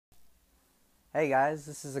Hey guys,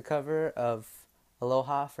 this is a cover of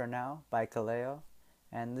Aloha for Now by Kaleo.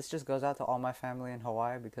 And this just goes out to all my family in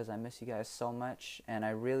Hawaii because I miss you guys so much and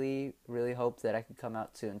I really, really hope that I can come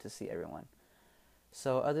out soon to see everyone.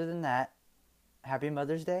 So other than that, happy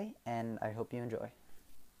Mother's Day and I hope you enjoy.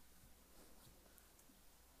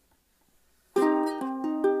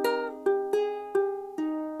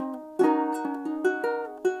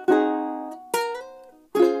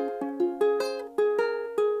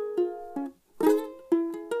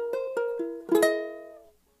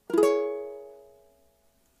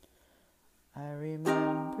 I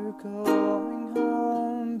remember going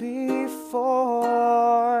home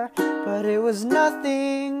before, but it was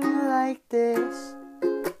nothing like this.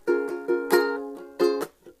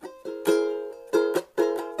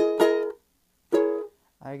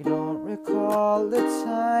 I don't recall the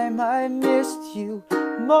time I missed you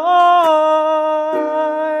more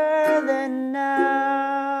than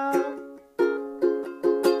now.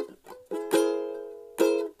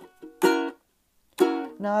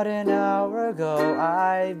 Not an hour ago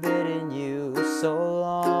I bidden you so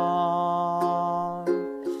long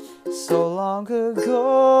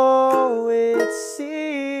ago it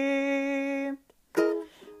seemed.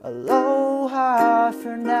 Aloha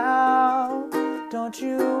for now. Don't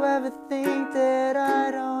you ever think that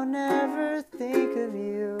I don't ever think of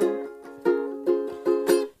you.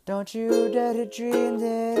 Don't you dare to dream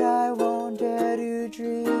that I won't dare to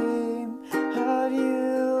dream of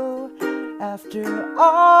you. After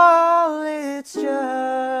all, it's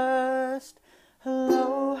just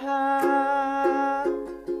aloha,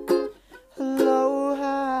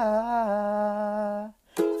 aloha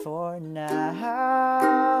for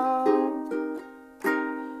now.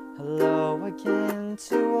 Hello again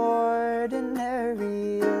to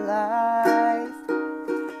ordinary life.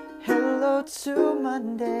 Hello to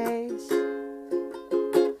Mondays.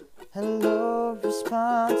 Hello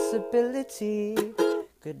responsibility.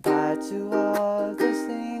 Goodbye to all the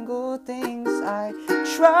single things I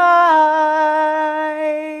try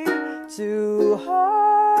to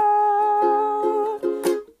hold.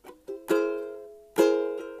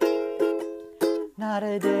 Not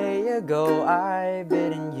a day ago I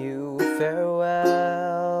bidden you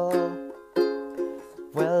farewell.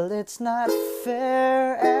 Well, it's not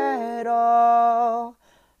fair at all.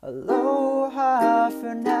 Aloha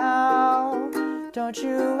for now. Don't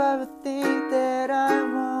you ever think that I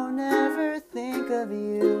won't ever think of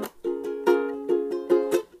you.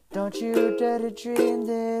 Don't you dare to dream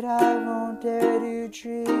that I won't dare to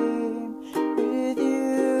dream with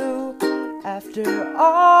you. After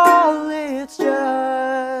all, it's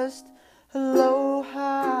just aloha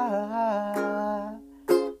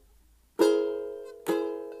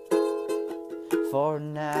for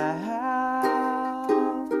now.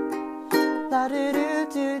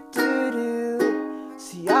 La-do-do-do-do-do.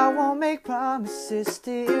 See, I won't make promises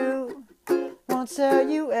to you. Won't tell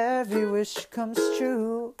you every wish comes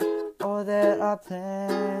true, or that our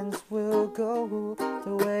plans will go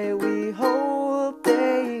the way we hope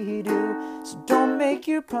they do. So don't make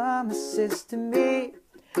your promises to me.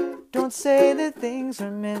 Don't say that things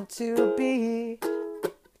are meant to be,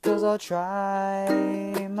 'cause I'll try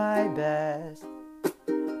my best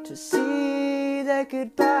to see that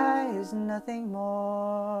goodbye is nothing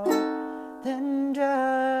more than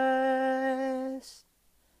just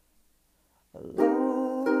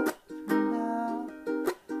aloha now.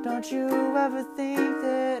 Don't you ever think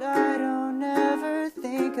that I don't ever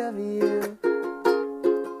think of you.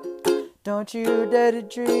 Don't you dare to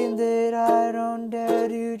dream that I don't dare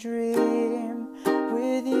to dream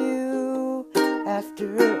with you.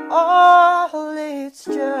 After all, it's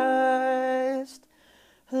just